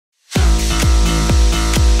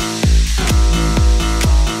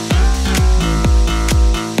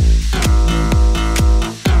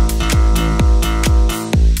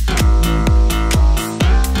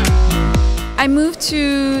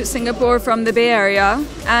to Singapore from the Bay Area,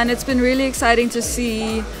 and it's been really exciting to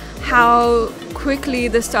see how quickly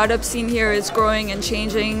the startup scene here is growing and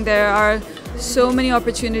changing. There are so many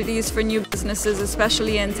opportunities for new businesses,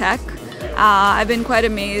 especially in tech. I've been quite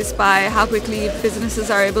amazed by how quickly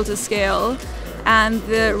businesses are able to scale and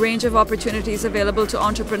the range of opportunities available to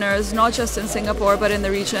entrepreneurs, not just in Singapore but in the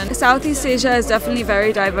region. Southeast Asia is definitely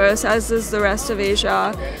very diverse, as is the rest of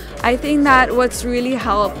Asia. I think that what's really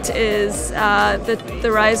helped is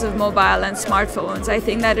the rise of mobile and smartphones. I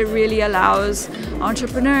think that it really allows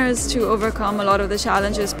entrepreneurs to overcome a lot of the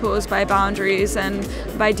challenges posed by boundaries and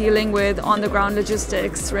by dealing with on-the-ground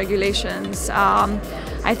logistics, regulations.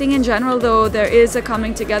 I think in general, though, there is a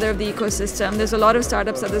coming together of the ecosystem. There's a lot of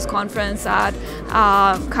startups at this conference that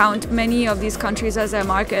count many of these countries as their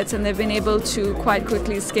markets, and they've been able to quite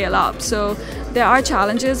quickly scale up. So there are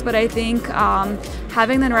challenges, but I think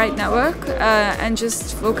having the right network and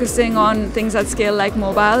just focusing on things at scale like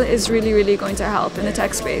mobile is really, really going to help in the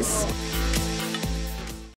tech space.